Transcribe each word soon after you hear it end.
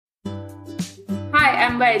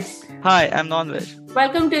I'm Veg. Hi, I'm Non-Veg.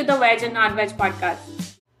 Welcome to the Veg and Non-Veg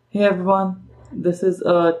podcast. Hey everyone, this is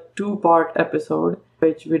a two-part episode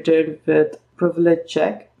which we did with Privilege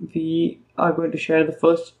Check. We are going to share the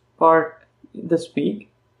first part this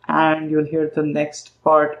week and you'll hear the next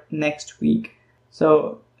part next week.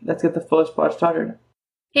 So let's get the first part started.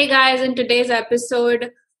 Hey guys, in today's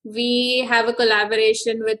episode, we have a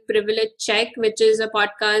collaboration with Privilege Check, which is a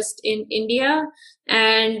podcast in India.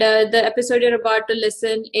 And the episode you're about to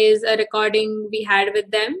listen is a recording we had with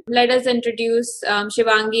them. Let us introduce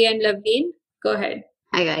Shivangi and Lavleen. Go ahead.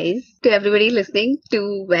 Hi guys, to everybody listening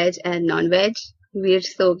to Veg and Non-Veg. We're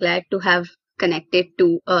so glad to have connected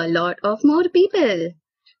to a lot of more people.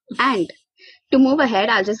 And to move ahead,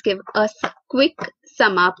 I'll just give a quick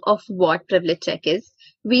sum up of what Privilege Check is.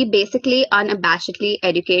 We basically unabashedly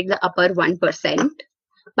educate the upper 1%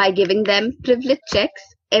 by giving them privilege checks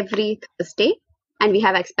every Thursday. And we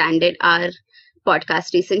have expanded our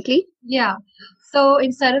podcast recently. Yeah. So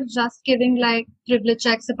instead of just giving like privilege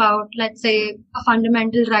checks about, let's say, a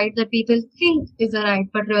fundamental right that people think is a right,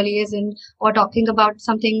 but really isn't, or talking about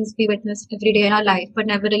some things we witness every day in our life, but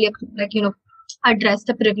never really address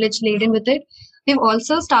the privilege laden with it. We've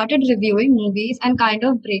also started reviewing movies and kind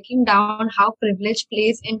of breaking down how privilege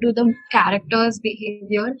plays into the character's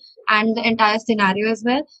behavior and the entire scenario as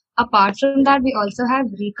well. Apart from that, we also have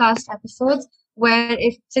recast episodes where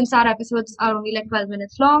since our episodes are only like 12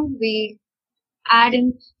 minutes long, we add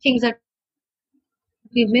in things that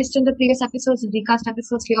we missed in the previous episodes. In recast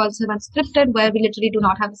episodes, we also have unscripted, where we literally do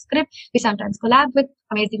not have a script. We sometimes collab with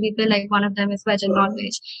amazing people, like one of them is Veg and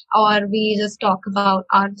Non-Veg, or we just talk about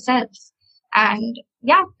ourselves. And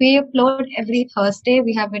yeah, we upload every Thursday.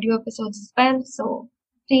 We have video episodes as well. So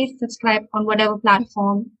please subscribe on whatever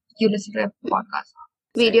platform you listen to a podcast on.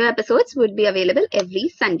 Video episodes would be available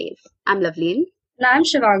every Sundays. I'm Lavleen. And I'm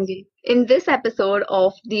Shivangi. In this episode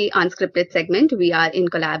of the unscripted segment, we are in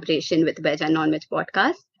collaboration with Veg and Non-Veg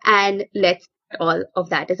podcast, and let's all of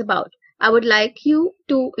that is about. I would like you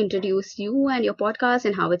to introduce you and your podcast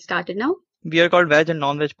and how it started now. We are called Veg and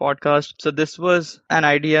Non-Veg podcast. So this was an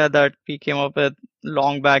idea that we came up with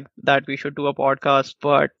long back that we should do a podcast,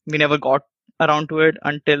 but we never got around to it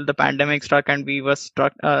until the pandemic struck and we were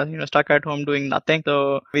stuck at home doing nothing.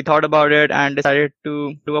 So we thought about it and decided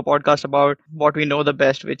to do a podcast about what we know the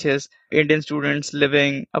best, which is Indian students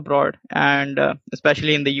living abroad and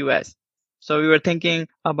especially in the US. So we were thinking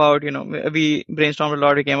about, we brainstormed a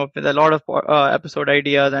lot. We came up with a lot of episode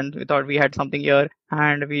ideas and we thought we had something here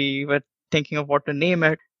and we were thinking of what to name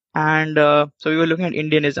it. And so we were looking at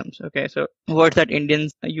Indianisms. Okay, so words that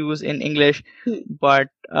Indians use in English, but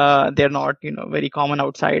they're not, very common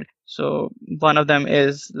outside. So one of them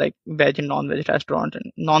is like veg and non-veg restaurants.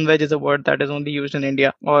 And non-veg is a word that is only used in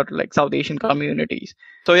India or like South Asian communities.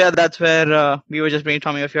 So yeah, that's where we were just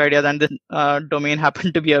brainstorming a few ideas, and this domain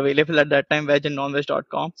happened to be available at that time,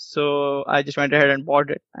 vegandnonveg.com. So I just went ahead and bought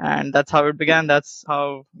it, and that's how it began. That's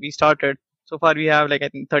how we started. So far we have like I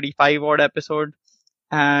think 35 odd episodes.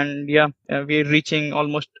 And yeah, we're reaching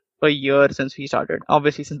almost a year since we started.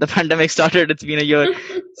 Obviously, since the pandemic started, it's been a year.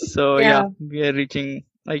 So yeah, we are reaching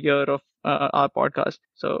a year of our podcast.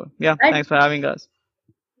 So yeah, thanks for having us.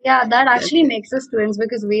 Yeah, that actually makes us twins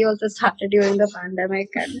because we also started during the pandemic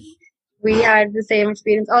and we had the same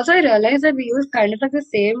experience. Also, I realized that we use kind of like the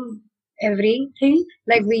same everything.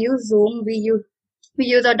 Like we use Zoom, we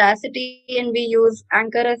use Audacity, and we use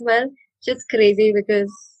Anchor as well. Just crazy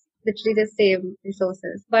because literally the same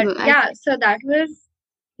resources. But so that was,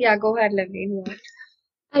 go ahead, Lavleen.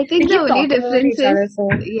 I think the only difference is,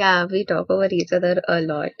 we talk over each other a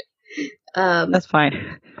lot. That's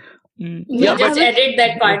fine. Just edit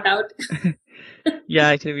that part out. Yeah,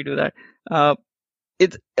 actually we do that.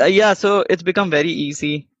 So it's become very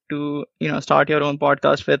easy to, start your own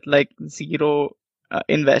podcast with like zero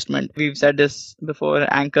investment. We've said this before.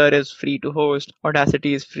 Anchor is free to host.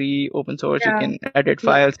 Audacity is free, open source. You can edit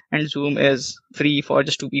files, and Zoom is free for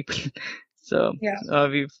just 2 people. So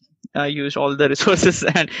we've used all the resources,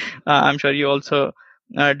 and I'm sure you also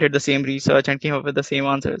did the same research and came up with the same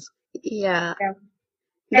answers. Yeah.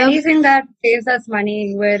 Anything that saves us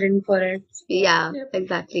money, we're in for it. Yeah,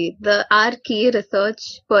 exactly. Our key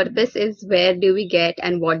research purpose is where do we get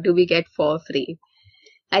and what do we get for free.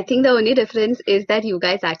 I think the only difference is that you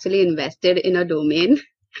guys actually invested in a domain.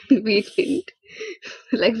 We didn't.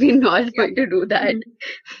 Like, we're not going to do that.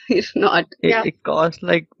 It's not. It costs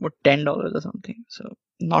like $10 or something. So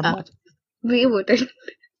not much. We wouldn't.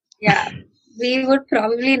 Yeah. We would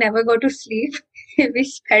probably never go to sleep if we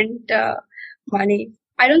spent money.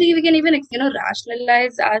 I don't think we can even,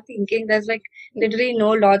 rationalize our thinking. There's like literally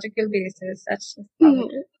no logical basis. That's just how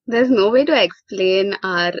it is. There's no way to explain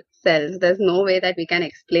ourselves. There's no way that we can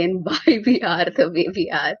explain why we are the way we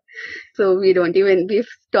are. So we've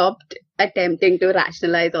stopped attempting to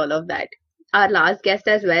rationalize all of that. Our last guest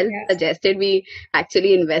as well Yes. suggested we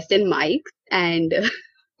actually invest in mics, and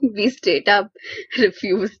we straight up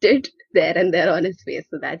refused it there and there on his face.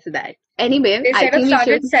 So that's that. Anyway, They I said think we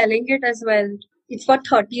started should. selling it as well. It's for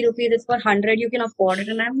 30 rupees, it's for 100, you can afford it.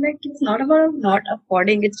 And I'm like, it's not about not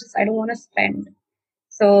affording, it's just I don't want to spend.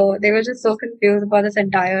 So they were just so confused about this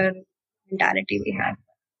entire mentality we have.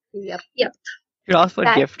 Yep, You ask for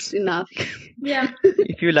that's gifts. enough. Yeah.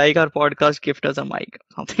 If you like our podcast, gift us a mic,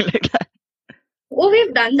 something like that. Oh,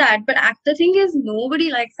 we've done that, but the thing is,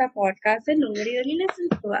 nobody likes our podcast and nobody really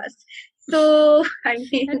listens to us. So, I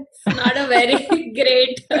mean, It's not a very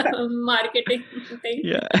great marketing thing.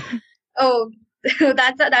 Yeah. oh,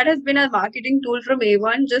 that has been a marketing tool from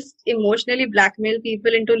A1, just emotionally blackmail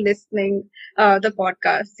people into listening the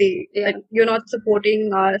podcast. See, Yeah. that you're not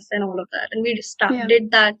supporting us and all of that. And we just Yeah.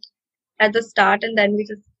 did that at the start and then we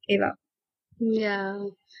just gave up. Yeah.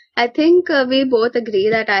 I think we both agree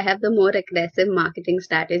that I have the more aggressive marketing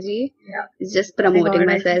strategy. Yeah. It's just promoting God, I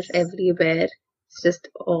myself just- everywhere. It's just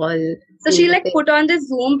all. So she in the like face. put on this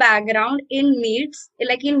Zoom background in meets,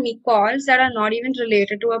 like in meet calls that are not even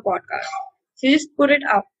related to a podcast. She just put it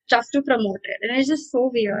up just to promote it. And it's just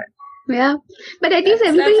so weird. Yeah. But at least That's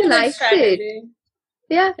everybody a good likes it. strategy.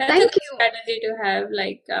 Yeah. That's a Thank good you. strategy to have,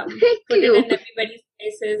 like Thank put it you. in everybody's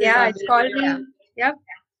faces. is Yeah, it's called obviously- Yep.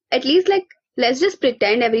 At least like let's just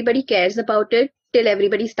pretend everybody cares about it till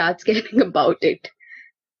everybody starts caring about it.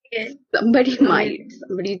 Okay. Somebody Amazing. might.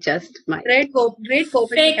 Somebody just might. Great coping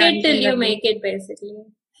Fake it till mechanism you that we- make it, basically.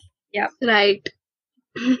 Right.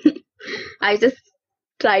 I just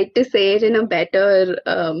tried to say it in a better,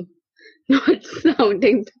 not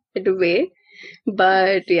sounding that way.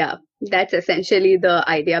 But yeah, that's essentially the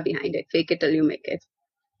idea behind it. Fake it till you make it.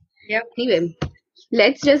 Yep. Anyway,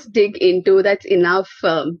 let's just dig into that's enough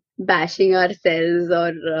bashing ourselves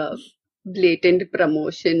or blatant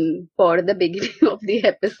promotion for the beginning of the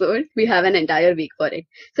episode. We have an entire week for it.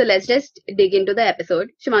 So let's just dig into the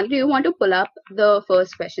episode. Shivangi, do you want to pull up the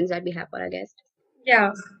first questions that we have for our guest?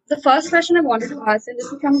 Yeah. The first question I wanted to ask, and this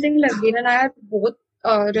is something Laveen and I are both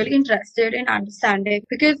really interested in understanding,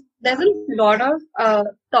 because there's a lot of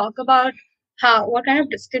talk about what kind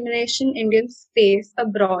of discrimination Indians face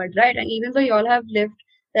abroad, right? And even though you all have lived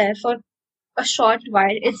there for a short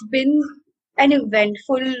while, it's been an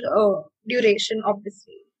eventful duration,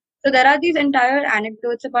 obviously. So there are these entire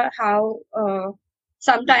anecdotes about how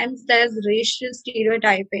sometimes there's racial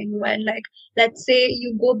stereotyping when, like, let's say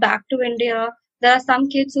you go back to India, there are some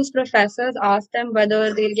kids whose professors ask them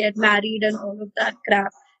whether they'll get married and all of that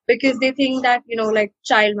crap because they think that, like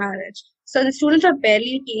child marriage. So the students are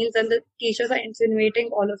barely teens and the teachers are insinuating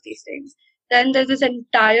all of these things. Then there's this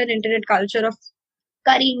entire internet culture of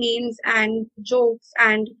curry memes and jokes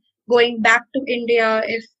and going back to India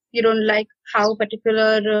if you don't like how a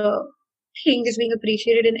particular thing is being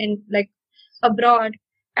appreciated in like abroad.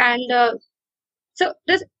 And so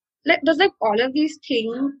does like all of these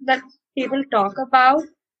things that people talk about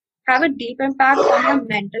have a deep impact on your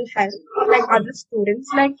mental health, like other students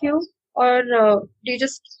like you, or do you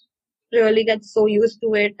just really get so used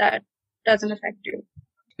to it that doesn't affect you?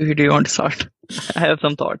 Who do you want to start? I have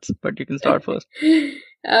some thoughts, but you can start first. You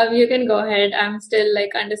can go ahead. I'm still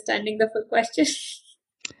like understanding the full question.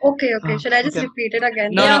 Okay. Ah, Should I just okay. repeat it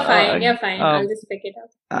again? No, you're no, fine. You're fine. I'll um, just pick it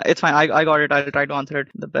up. It's fine. I got it. I'll try to answer it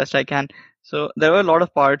the best I can. So there were a lot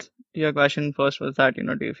of parts to your question. First was that,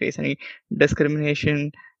 do you face any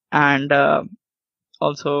discrimination? And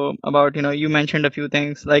also about, you mentioned a few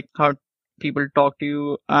things like how people talk to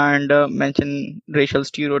you and mention racial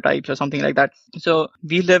stereotypes or something like that. So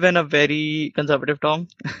we live in a very conservative town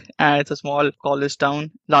and it's a small college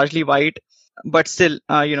town, largely white, but still,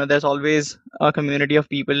 there's always a community of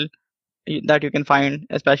people that you can find,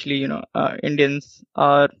 especially, Indians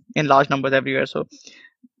are in large numbers everywhere. So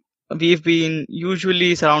we've been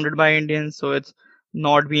usually surrounded by Indians, so it's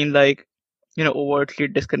not been like, overtly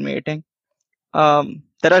discriminating. There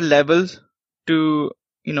are levels to,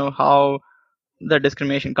 how the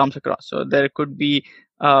discrimination comes across. So there could be,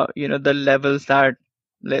 the levels that,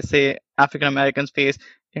 let's say, African Americans face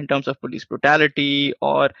in terms of police brutality,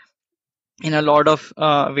 or in a lot of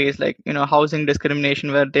ways, like, housing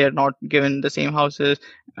discrimination where they are not given the same houses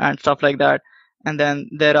and stuff like that. And then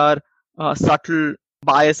there are subtle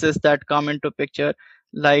biases that come into picture,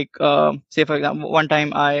 like, say, for example, one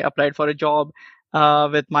time I applied for a job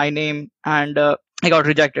with my name and I got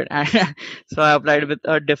rejected. And so I applied with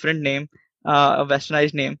a different name, a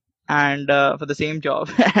westernized name. and for the same job,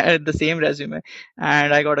 the same resume,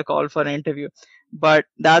 and I got a call for an interview. But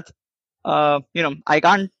that's I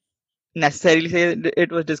can't necessarily say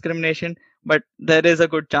it was discrimination, but there is a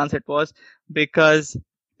good chance it was, because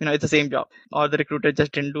it's the same job, or the recruiter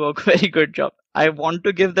just didn't do a very good job. I want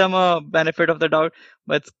to give them a benefit of the doubt,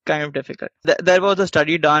 but it's kind of difficult. There was a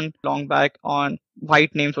study done long back on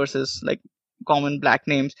white names versus like common black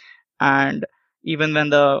names, and even when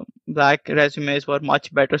the black resumes were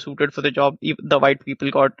much better suited for the job, the white people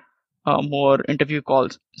got more interview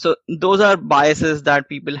calls. So those are biases that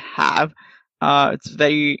people have. It's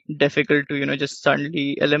very difficult to just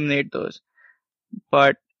suddenly eliminate those.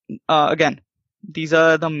 But again, these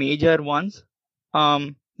are the major ones.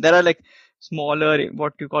 There are like smaller,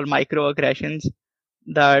 what you call microaggressions,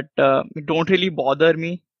 that don't really bother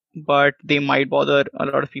me, but they might bother a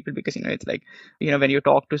lot of people, because it's like when you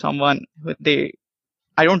talk to someone,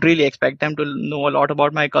 I don't really expect them to know a lot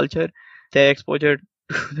about my culture. Their exposure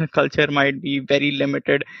to the culture might be very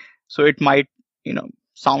limited, so it might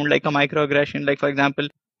sound like a microaggression. Like, for example,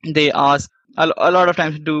 they ask a lot of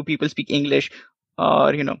times, do people speak English,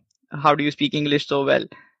 or how do you speak English so well?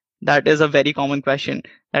 That is a very common question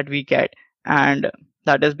that we get, and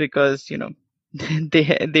that is because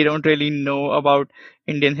they don't really know about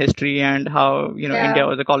Indian history and how India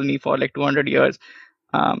was a colony for like 200 years.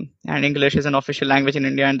 And English is an official language in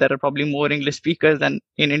India, and there are probably more English speakers than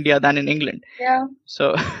in India than in England. Yeah.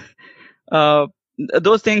 So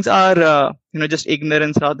those things are just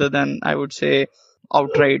ignorance rather than, I would say,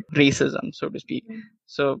 outright racism, so to speak.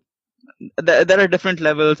 So there are different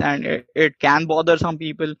levels, and it can bother some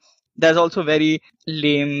people. There's also very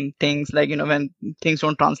lame things, like when things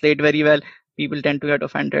don't translate very well, people tend to get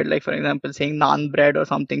offended. Like, for example, saying naan bread or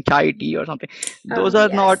something, chai tea or something. Those are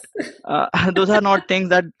not those are not things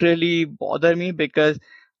that really bother me, because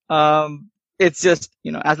it's just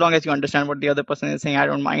as long as you understand what the other person is saying, I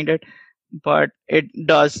don't mind it. But it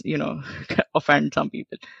does offend some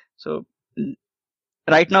people. So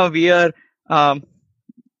right now we are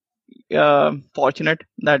fortunate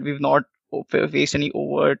that we've not faced any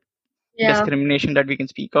overt discrimination that we can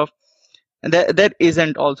speak of. And there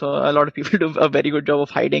isn't also. A lot of people do a very good job of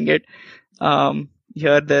hiding it.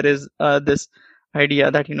 Here there is this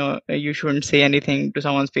idea that you shouldn't say anything to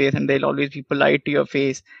someone's face, and they'll always be polite to your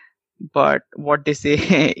face. But what they say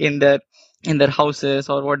in their houses,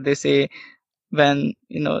 or what they say when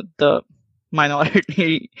the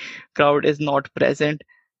minority crowd is not present,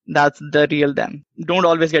 that's the real them. Don't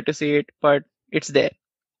always get to say it, but it's there.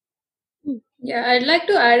 Yeah, I'd like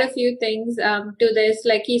to add a few things to this.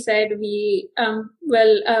 Like he said, we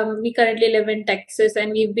currently live in Texas,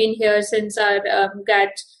 and we've been here since our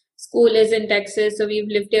grad school is in Texas. So we've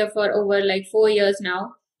lived here for over like 4 years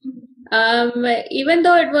now. Even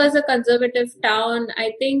though it was a conservative town,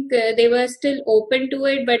 I think they were still open to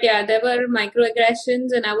it. But yeah, there were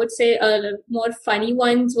microaggressions, and I would say more funny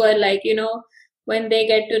ones were like, when they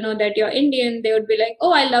get to know that you're Indian, they would be like,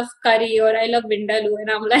 "Oh, I love curry," or "I love vindaloo," and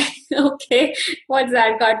I'm like, "Okay, what's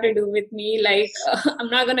that got to do with me? Like, I'm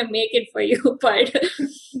not gonna make it for you." But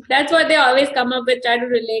that's what they always come up with, try to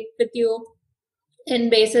relate with you in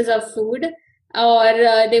basis of food. Or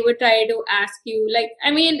they would try to ask you, like, I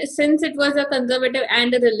mean, since it was a conservative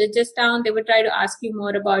and a religious town, they would try to ask you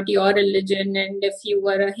more about your religion and if you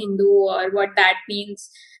were a Hindu or what that means.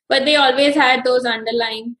 But they always had those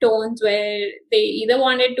underlying tones where they either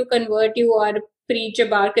wanted to convert you or preach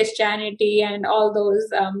about Christianity and all those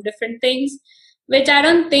different things, which I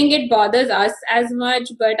don't think it bothers us as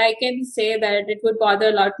much, but I can say that it would bother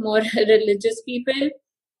a lot more religious people.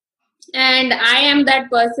 And I am that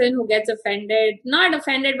person who gets offended, not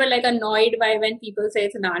offended, but like annoyed by when people say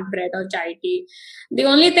it's naan bread or chai tea. The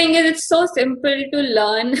only thing is it's so simple to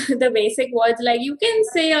learn the basic words. Like you can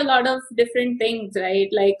say a lot of different things, right?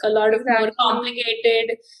 Like a lot of more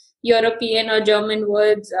complicated European or German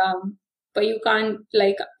words. But you can't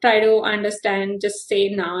like try to understand, just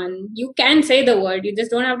say naan. You can say the word, you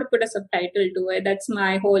just don't have to put a subtitle to it. That's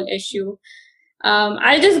my whole issue.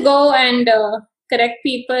 I'll just go and correct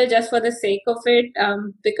people just for the sake of it,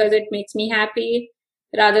 because it makes me happy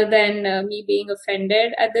rather than me being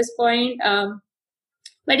offended at this point.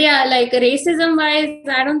 But yeah, like racism wise,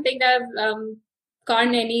 I don't think I've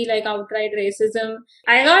gotten any like outright racism.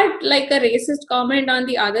 I got like a racist comment on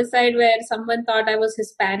the other side where someone thought I was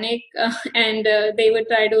Hispanic and they would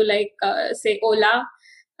try to like say hola.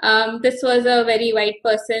 This was a very white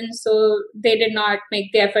person, so they did not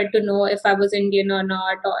make the effort to know if I was Indian or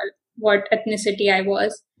not, or what ethnicity I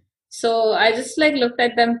was. So I just like looked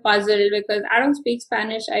at them puzzled, because I don't speak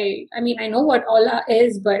Spanish. I mean, I know what hola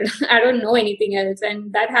is, but I don't know anything else.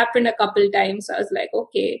 And that happened a couple times. So I was like,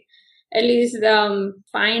 okay, at least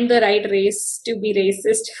find the right race to be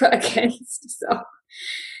racist against. So,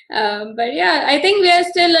 but yeah, I think we are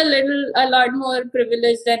still a lot more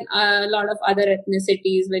privileged than a lot of other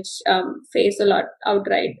ethnicities which face a lot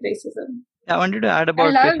outright racism. I wanted to add I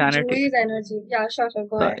about love Christianity. Joey's energy. Yeah, sure,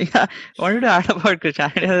 go ahead. Yeah, I wanted to add about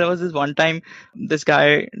Christianity. There was this one time this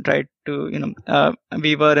guy tried to,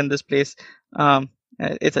 we were in this place.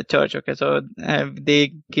 It's a church, okay, so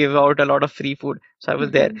they give out a lot of free food. So I was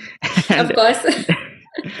there, and Of course.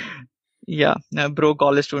 yeah, bro,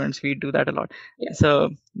 college students, we do that a lot. Yeah. So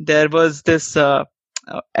there was this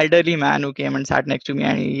elderly man who came and sat next to me,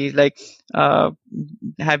 and he's like,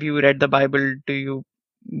 "Have you read the Bible? Do you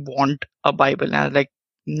want a Bible?" And I was like,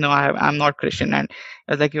 "No, I'm not Christian." And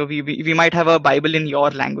I was like, "Yo, we might have a Bible in your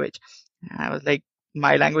language." And I was like,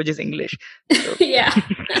 "My language is English." So Yeah.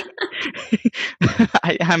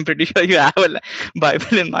 I'm pretty sure you have a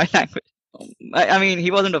Bible in my language. I mean,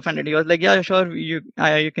 he wasn't offended. He was like, "Yeah, sure, you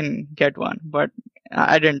can get one," but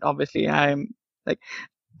I didn't. Obviously, I'm like,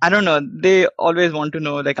 I don't know. They always want to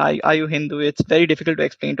know, like, are you Hindu? It's very difficult to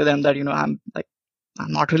explain to them that I'm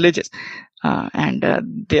not religious,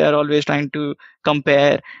 and they are always trying to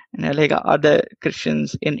compare. And they're like, are there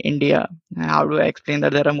Christians in India? How do I explain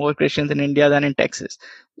that there are more Christians in India than in Texas?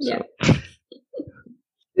 Yeah.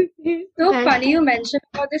 So funny you mentioned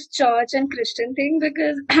about this church and Christian thing,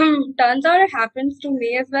 because turns out it happens to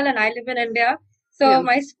me as well, and I live in India. So Yeah.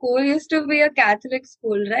 my school used to be a Catholic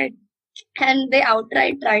school, right? And they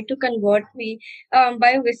outright tried to convert me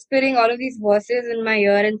by whispering all of these verses in my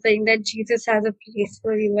ear and saying that Jesus has a place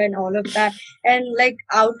for you and all of that. And like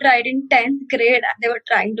outright in 10th grade, they were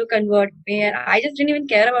trying to convert me. And I just didn't even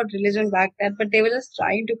care about religion back then, but they were just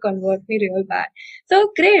trying to convert me real bad.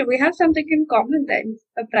 So great, we have something in common then,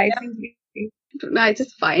 surprisingly. I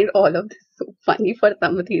just find all of this so funny for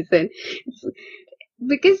some reason.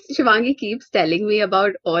 Because Shivangi keeps telling me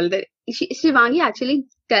about all the. Shivangi actually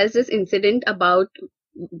tells this incident about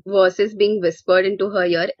verses being whispered into her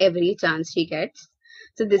ear every chance she gets.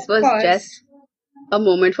 So this was course. just a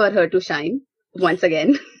moment for her to shine once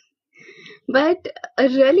again. But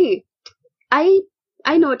really, I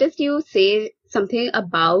noticed you say something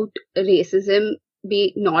about racism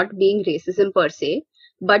not being racism per se,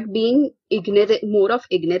 but being ignorant, more of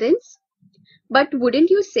ignorance. But wouldn't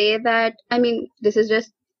you say that, I mean, this is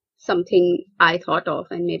just something I thought of,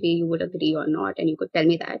 and maybe you would agree or not, and you could tell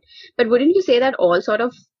me that. But wouldn't you say that all sorts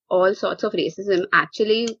of racism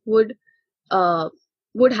actually would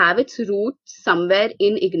have its roots somewhere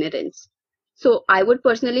in ignorance? So I would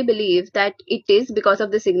personally believe that it is because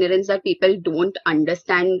of this ignorance that people don't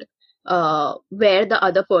understand where the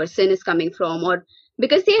other person is coming from, or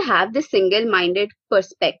because they have this single-minded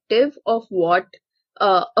perspective of what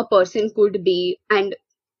a person could be and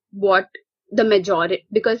what the majority,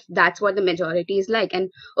 because that's what the majority is like. And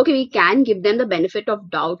okay, we can give them the benefit of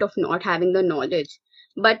doubt of not having the knowledge,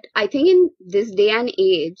 but I think in this day and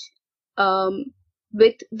age,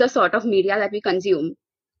 with the sort of media that we consume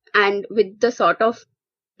and with the sort of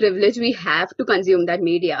privilege we have to consume that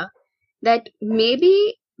media, that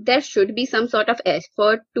maybe there should be some sort of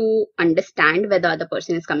effort to understand where the other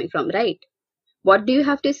person is coming from, right? What do you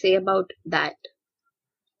have to say about that?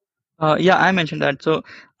 Yeah, I mentioned that. So,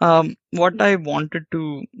 what I wanted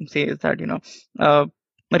to say is that,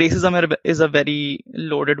 racism is a very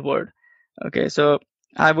loaded word. Okay, so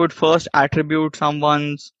I would first attribute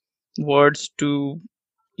someone's words to,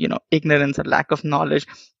 ignorance or lack of knowledge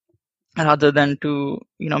rather than to,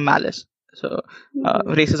 malice. So,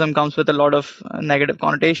 racism comes with a lot of negative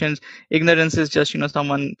connotations. Ignorance is just,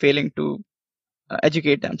 someone failing to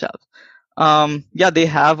educate themselves. Yeah, they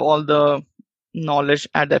have all the knowledge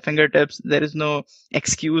at their fingertips. There is no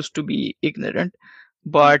excuse to be ignorant,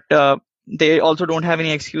 but they also don't have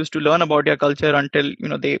any excuse to learn about your culture until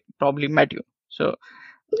they probably met you. So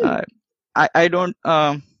I don't.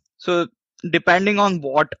 So depending on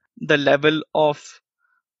what the level of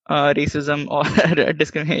racism or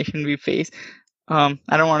discrimination we face, I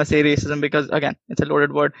don't want to say racism because again it's a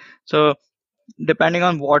loaded word. So depending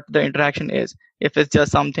on what the interaction is, if it's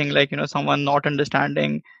just something like someone not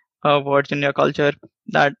understanding words in your culture,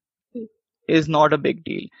 that is not a big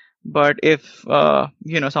deal. But if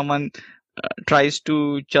someone tries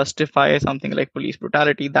to justify something like police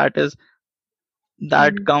brutality, that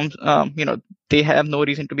comes they have no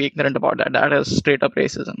reason to be ignorant about that. That is straight up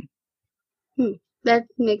racism. That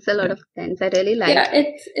makes a lot of sense. I really like. Yeah,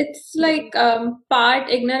 it's like part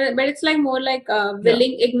ignorant, but it's like more like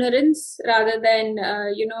willing ignorance rather than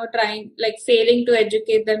trying, like, failing to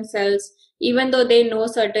educate themselves, even though they know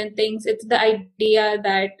certain things. It's the idea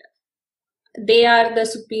that they are the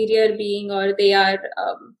superior being, or they are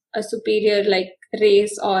a superior like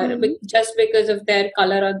race or just because of their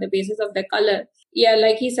color, on the basis of their color. Yeah,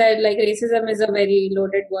 like he said, like racism is a very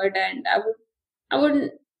loaded word, and I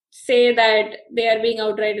wouldn't say that they are being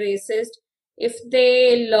outright racist. If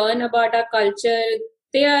they learn about our culture,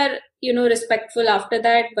 they are, respectful after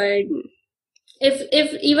that. But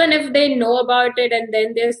if even if they know about it and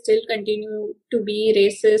then they still continue to be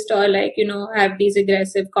racist or like, have these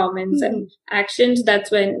aggressive comments and actions,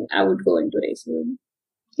 that's when I would go into racism.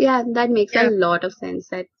 Yeah, that makes a lot of sense.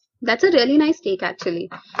 That's a really nice take, actually.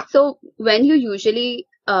 So when you usually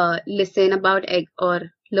listen about or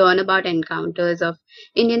learn about encounters of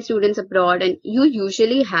Indian students abroad, and you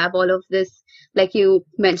usually have all of this, like you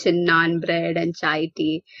mentioned, naan bread and chai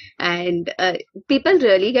tea, and people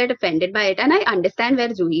really get offended by it. And I understand where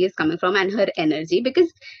Juhi is coming from and her energy, because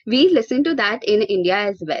we listen to that in India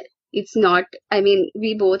as well. It's not, I mean,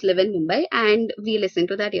 we both live in Mumbai and we listen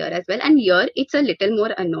to that here as well. And here it's a little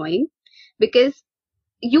more annoying because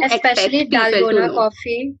you Especially expect people to Dalgona know.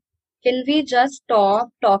 coffee. Can we just stop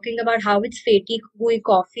talking about how it's fakey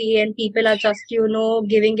coffee and people are just,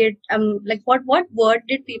 giving it, like what word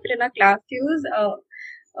did people in our class use?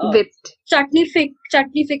 Whipped.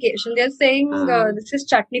 Chutneyfication. They're saying this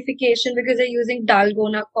is chutneyfication because they're using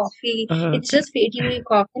Dalgona coffee. It's just fakey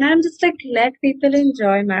coffee. And I'm just like, let people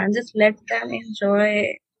enjoy, man. Just let them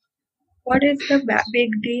enjoy. What is the big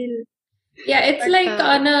deal? Yeah, it's like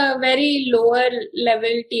on a very lower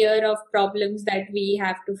level tier of problems that we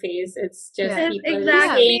have to face. It's just people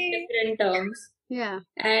saying different terms. Yeah.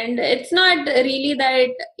 And it's not really that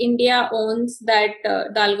India owns that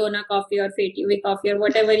Dalgona coffee or Fetiwi coffee or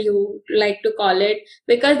whatever you like to call it,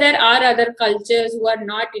 because there are other cultures who are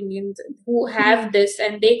not Indians who have this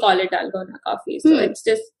and they call it Dalgona coffee. So it's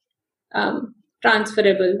just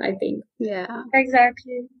transferable, I think. Yeah.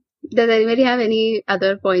 Exactly. Does anybody have any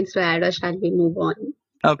other points to add, or shall we move on?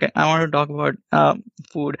 Okay, I want to talk about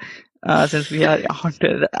food. Since we are on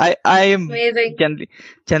to I am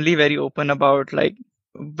generally very open about like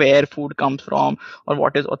where food comes from or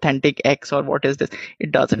what is authentic X or what is this.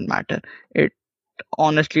 It doesn't matter. It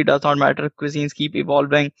honestly does not matter. Cuisines keep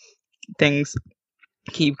evolving, things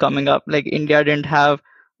keep coming up. Like India didn't have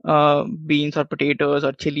beans or potatoes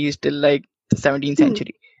or chilies till like 17th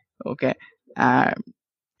century. Okay,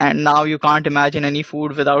 and now you can't imagine any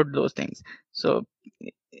food without those things. So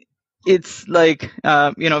it's like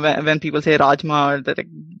when people say rajma, like,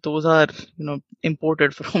 those are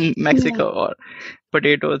imported from Mexico, or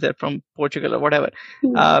potatoes they're from Portugal or whatever.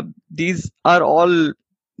 These are all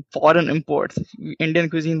foreign imports. Indian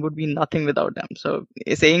cuisine would be nothing without them. So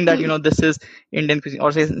saying that this is Indian cuisine,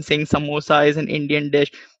 or saying samosa is an Indian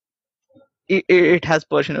dish, it has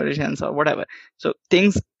Persian origins or whatever. So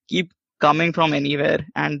things keep coming from anywhere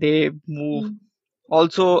and they move.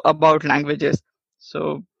 Also about languages,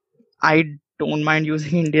 so I don't mind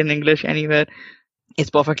using Indian English anywhere. It's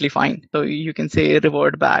perfectly fine. So you can say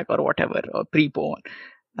revert back or whatever, or prepone,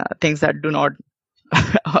 things that do not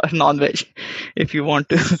are non-veg if you want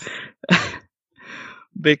to.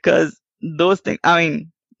 Because those things, I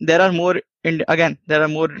mean, there are more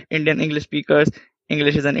Indian English speakers.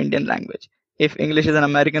 English is an Indian language. If English is an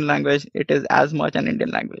American language, it is as much an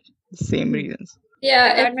Indian language. Same reasons.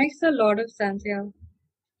 Yeah, that makes a lot of sense. Yeah.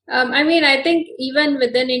 I mean, I think even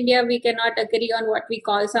within India, we cannot agree on what we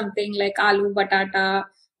call something like aloo batata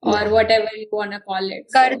or whatever you want to call it.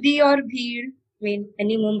 Kardi or bheed. I mean,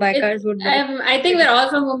 any Mumbaikars would know. I think we're all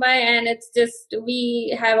from Mumbai, and it's just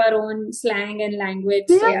we have our own slang and language.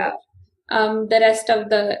 Yeah. So, the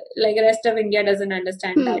rest of India doesn't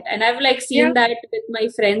understand that. And I've like seen that with my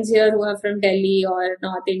friends here who are from Delhi or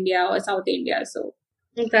North India or South India. So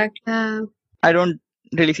exactly. I don't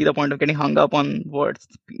really see the point of getting hung up on words.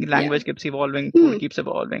 Language keeps evolving, food keeps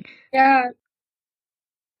evolving. Yeah.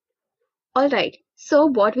 All right. So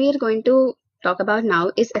what we are going to talk about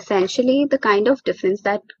now is essentially the kind of difference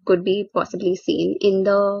that could be possibly seen in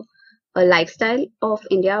the lifestyle of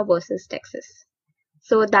India versus Texas.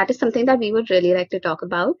 So that is something that we would really like to talk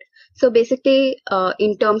about. So basically,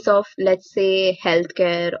 in terms of, let's say,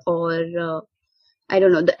 healthcare or I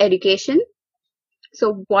don't know, the education.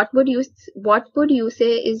 So what would you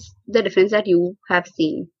say is the difference that you have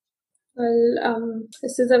seen? Well,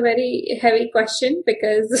 this is a very heavy question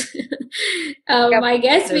because I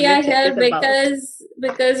guess we are here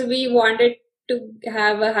because we wanted to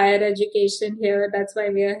have a higher education here. That's why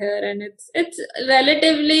we are here, and it's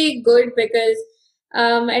relatively good because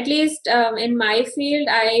at least in my field,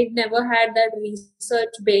 I never had that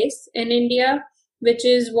research base in India, which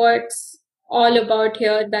is what's all about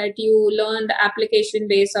here, that you learn the application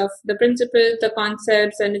base of the principles, the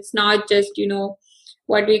concepts, and it's not just,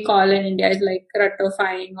 what we call in India is like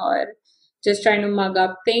rattofying or just trying to mug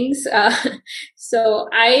up things. So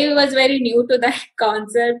I was very new to that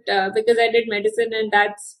concept because I did medicine, and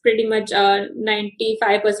that's pretty much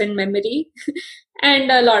 95% memory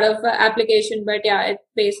and a lot of application. But yeah, it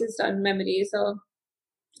bases on memory. So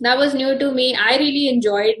that was new to me. I really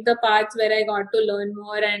enjoyed the parts where I got to learn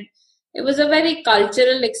more, and it was a very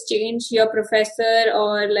cultural exchange. Your professor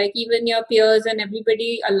or like even your peers and everybody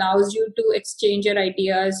allows you to exchange your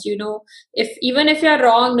ideas. If even if you're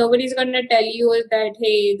wrong, nobody's gonna tell you that,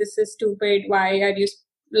 hey, this is stupid. Why are you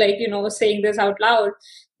saying this out loud?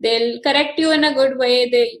 They'll correct you in a good way.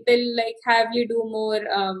 They'll like have you do more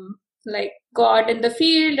like go out in the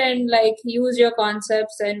field and like use your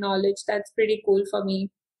concepts and knowledge. That's pretty cool for me.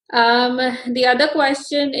 The other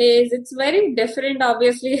question is, it's very different,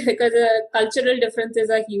 obviously, because cultural differences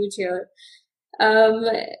are huge here. Um,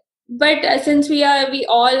 but since we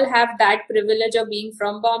all have that privilege of being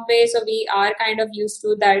from Bombay, so we are kind of used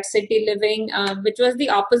to that city living, which was the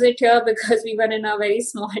opposite here because we were in a very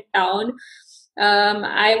small town.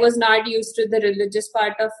 I was not used to the religious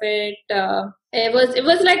part of it. It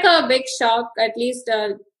was like a big shock, at least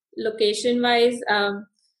location wise.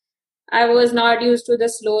 I was not used to the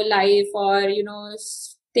slow life or,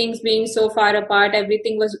 things being so far apart.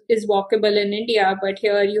 Everything is walkable in India, but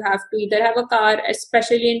here you have to either have a car,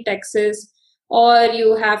 especially in Texas, or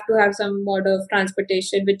you have to have some mode of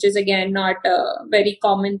transportation, which is again not a very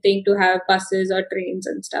common thing to have buses or trains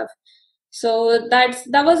and stuff. So that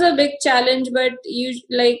was a big challenge, but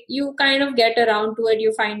you kind of get around to it.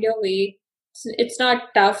 You find your way. It's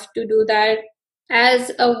not tough to do that.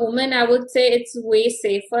 As a woman, I would say it's way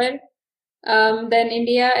safer than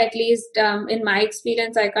India, at least in my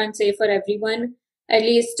experience. I can't say for everyone. At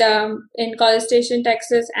least in College Station,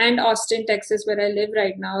 Texas, and Austin, Texas, where I live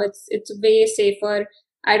right now, it's way safer.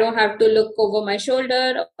 I don't have to look over my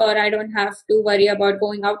shoulder, or I don't have to worry about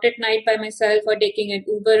going out at night by myself or taking an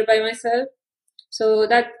Uber by myself. So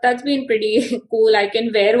that's been pretty cool. I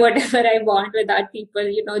can wear whatever I want without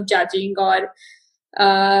people, judging or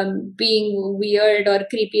being weird or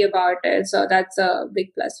creepy about it. So that's a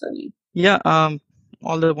big plus for me. Yeah,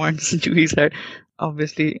 all the points Juhi said.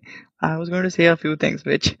 Obviously, I was going to say a few things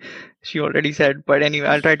which she already said, but anyway,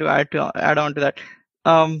 I'll try to add on to that.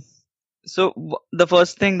 Um, the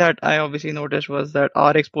first thing that I obviously noticed was that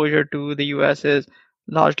our exposure to the US is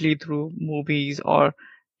largely through movies or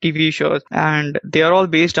TV shows, and they are all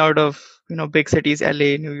based out of, big cities,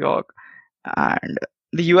 LA, New York, and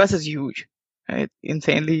the US is huge, right?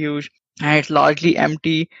 Insanely huge, and it's largely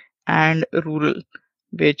empty and rural,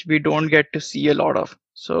 which we don't get to see a lot of.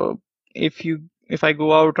 So if I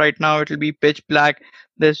go out right now, it'll be pitch black.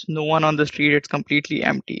 There's no one on the street. It's completely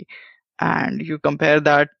empty. And you compare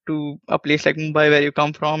that to a place like Mumbai where you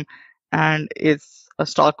come from, and it's a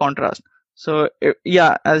stark contrast. So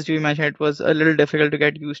yeah, as you mentioned, it was a little difficult to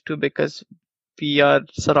get used to because we are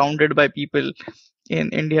surrounded by people in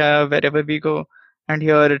India wherever we go, and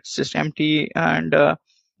here it's just empty, and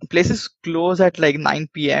places close at like 9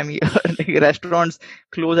 p.m. here. Like restaurants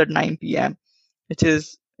close at 9 p.m., which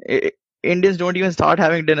is Indians don't even start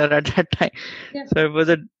having dinner at that time. Yeah. So it was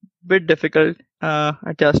a bit difficult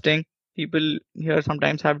adjusting. People here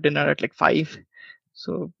sometimes have dinner at like 5.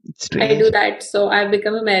 So it's strange. I do that, so I've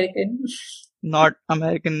become American. Not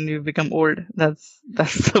American, you become old. That's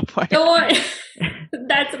the point. No,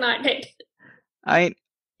 that's not it.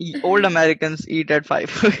 Old Americans eat at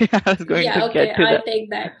 5. I was going Yeah, to okay, get to I'll that. take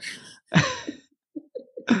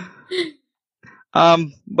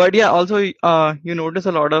that. But yeah, also you notice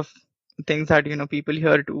a lot of things that people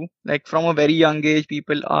here do. Like from a very young age,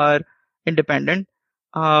 people are independent.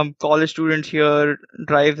 College students here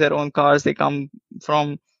drive their own cars. They come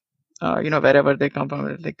from wherever they come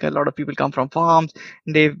from. Like a lot of people come from farms.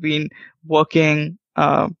 They've been working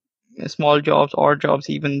small jobs, odd jobs,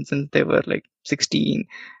 even since they were like 16,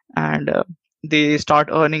 and they start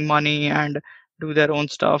earning money and do their own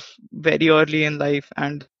stuff very early in life,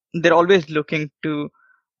 and they're always looking to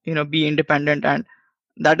be independent, and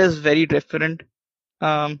that is very different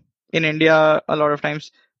in India. A lot of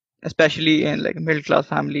times, especially in like middle class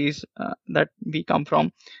families that we come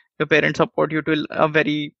from, your parents support you till a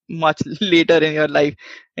very much later in your life.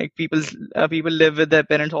 Like people live with their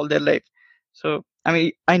parents all their life. So I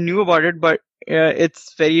mean, I knew about it, but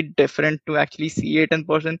it's very different to actually see it in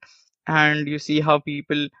person, and you see how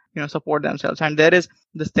people support themselves. And there is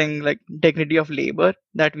this thing like dignity of labor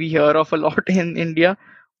that we hear of a lot in India,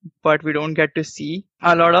 but we don't get to see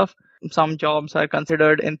a lot of. Some jobs are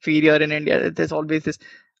considered inferior in India. There's always this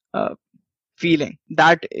uh, feeling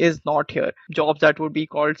that is not here. Jobs that would be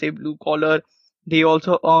called, say, blue collar, they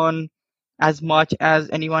also earn as much as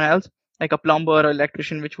anyone else, like a plumber or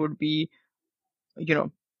electrician, which would be,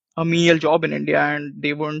 a menial job in India, and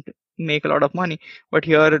they won't make a lot of money. But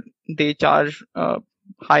here they charge a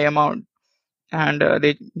high amount, and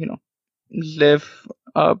they, live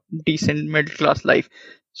a decent middle class life.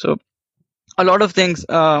 So a lot of things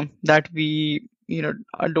that we,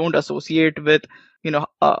 don't associate with,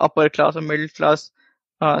 upper class or middle class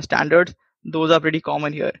standards, those are pretty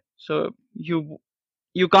common here. So you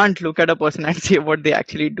can't look at a person and say what they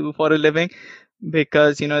actually do for a living,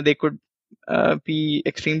 because they could be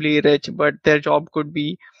extremely rich, but their job could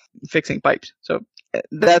be fixing pipes. So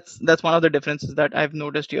that's one of the differences that I've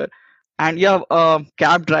noticed here. And yeah,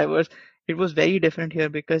 cab drivers, it was very different here,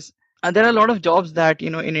 because there are a lot of jobs that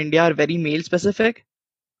in India are very male specific,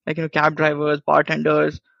 like cab drivers,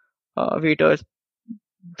 bartenders, waiters.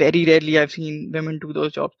 Very rarely I've seen women do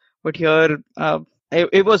those jobs. But here,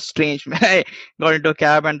 it was strange when I got into a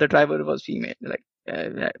cab and the driver was female. Like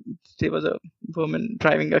there was a woman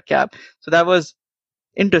driving a cab, so that was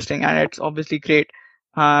interesting, and it's obviously great.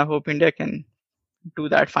 I hope India can do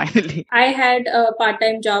that finally. I had a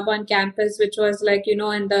part-time job on campus, which was like, in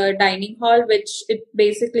the dining hall, which it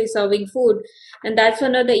basically serving food. And that's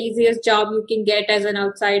one of the easiest job you can get as an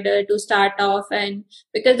outsider to start off. And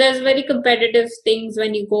because there's very competitive things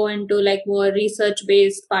when you go into like more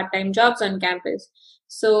research-based part-time jobs on campus.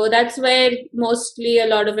 So that's where mostly a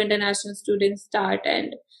lot of international students start.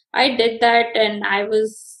 And I did that, and I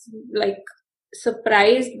was like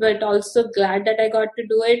surprised, but also glad that I got to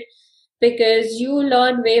do it, because you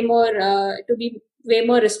learn way more to be way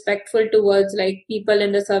more respectful towards like people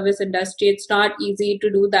in the service industry. It's not easy to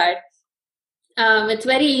do that. It's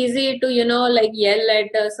very easy to like yell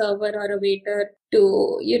at a server or a waiter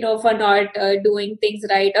to for not doing things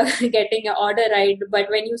right or getting an order right. But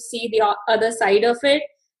when you see the other side of it,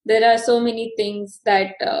 there are so many things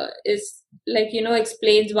that is like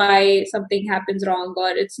explains why something happens wrong or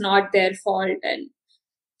it's not their fault. And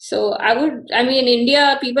so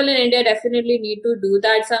people in India definitely need to do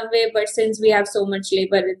that some way, but since we have so much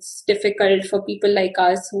labor, it's difficult for people like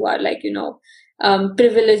us who are like,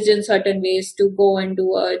 privileged in certain ways to go and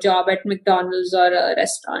do a job at McDonald's or a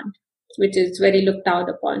restaurant, which is very looked down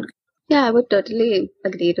upon. Yeah, I would totally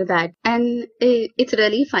agree to that. And it's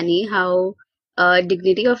really funny how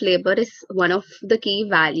dignity of labor is one of the key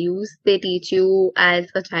values they teach you as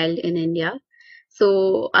a child in India.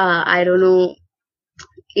 So I don't know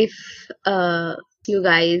if you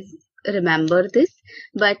guys remember this,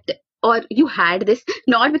 but or you had this,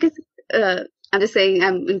 not because I'm just saying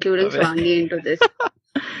I'm including Okay. Swangi into this.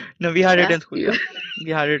 No, we had it Yeah, in school. Yeah,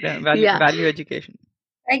 we had it in value yeah, value education.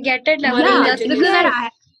 I get it. Moral Level. yeah,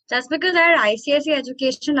 Just because I had ICSE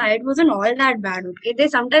education, it wasn't all that bad. Okay, they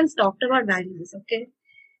sometimes talked about values. Okay,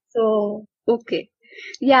 so okay.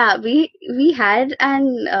 Yeah, we had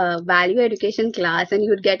an value education class, and you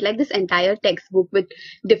would get like this entire textbook with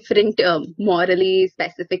different morally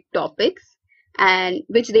specific topics, and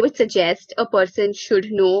which they would suggest a person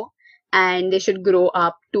should know, and they should grow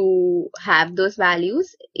up to have those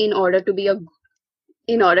values in order to be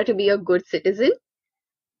a good citizen.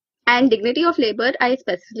 And dignity of labor, I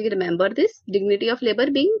specifically remember this dignity of labor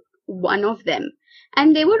being one of them.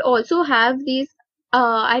 And they would also have these.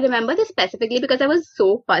 I remember this specifically because I was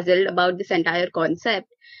so puzzled about this entire concept,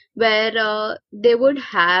 where they would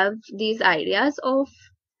have these ideas of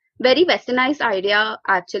very westernized idea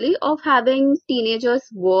actually of having teenagers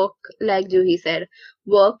work, like Juhi said,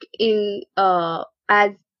 work in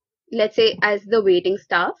as, let's say, as the waiting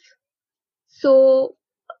staff. So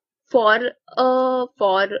for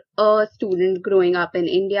a student growing up in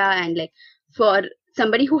India, and like for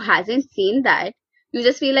somebody who hasn't seen that, you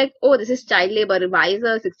just feel like, oh, this is child labor. Why is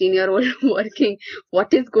a 16-year-old working?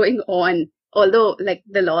 What is going on? Although like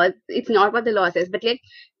the laws, it's not what the law says, but like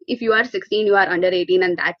if you are 16, you are under 18,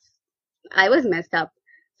 and I was messed up.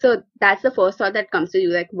 So that's the first thought that comes to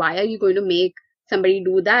you, like, why are you going to make somebody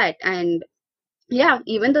do that? And yeah,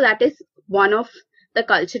 even though that is one of the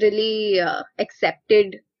culturally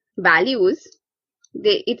accepted values,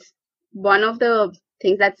 it's one of the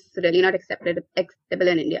things that's really not acceptable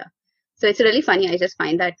in India. So it's really funny. I just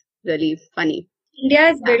find that really funny. India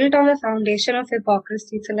is Yeah. built on the foundation of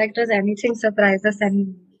hypocrisy. So like, does anything surprise us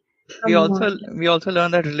anymore? We also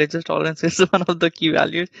learn that religious tolerance is one of the key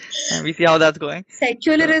values, and we see how that's going.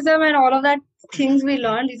 Secularism and all of that things we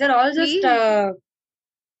learned, these are all just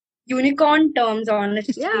unicorn terms,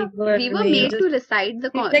 honestly. Yeah, but we were they made just- to recite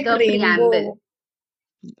the it's like the rainbow. preamble.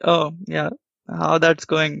 Oh yeah, how that's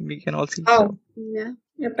going we can all see. Oh. So Yeah.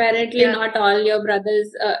 Apparently, Yeah. not all your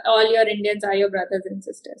brothers, all your Indians are your brothers and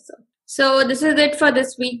sisters. So this is it for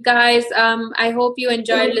this week, guys. I hope you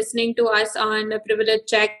enjoyed listening to us on Privilege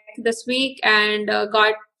Check this week and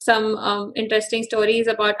got some interesting stories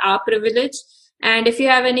about our privilege. And if you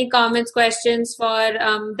have any comments, questions for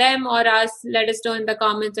them or us, let us know in the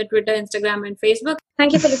comments on Twitter, Instagram, and Facebook.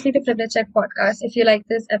 Thank you for listening to Privilege Check Podcast. If you like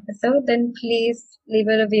this episode, then please leave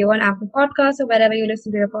a review on Apple Podcasts or wherever you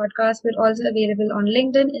listen to your podcast. We're also available on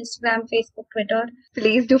LinkedIn, Instagram, Facebook, Twitter.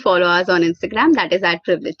 Please do follow us on Instagram. That is at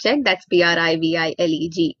Privilege Check. That's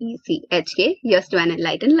PRIVILEGECHK. Here's to an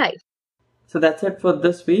enlightened life. So that's it for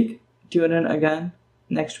this week. Tune in again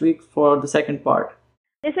next week for the second part.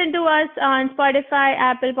 Listen to us on Spotify,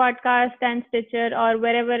 Apple Podcast, and Stitcher, or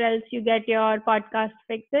wherever else you get your podcast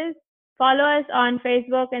fixes. Follow us on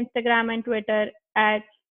Facebook, Instagram, and Twitter at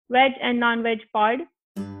Veg and Non-Veg Pod.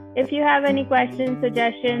 If you have any questions,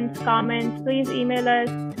 suggestions, comments, please email us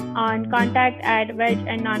on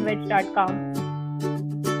contact@veganonnonveg.com.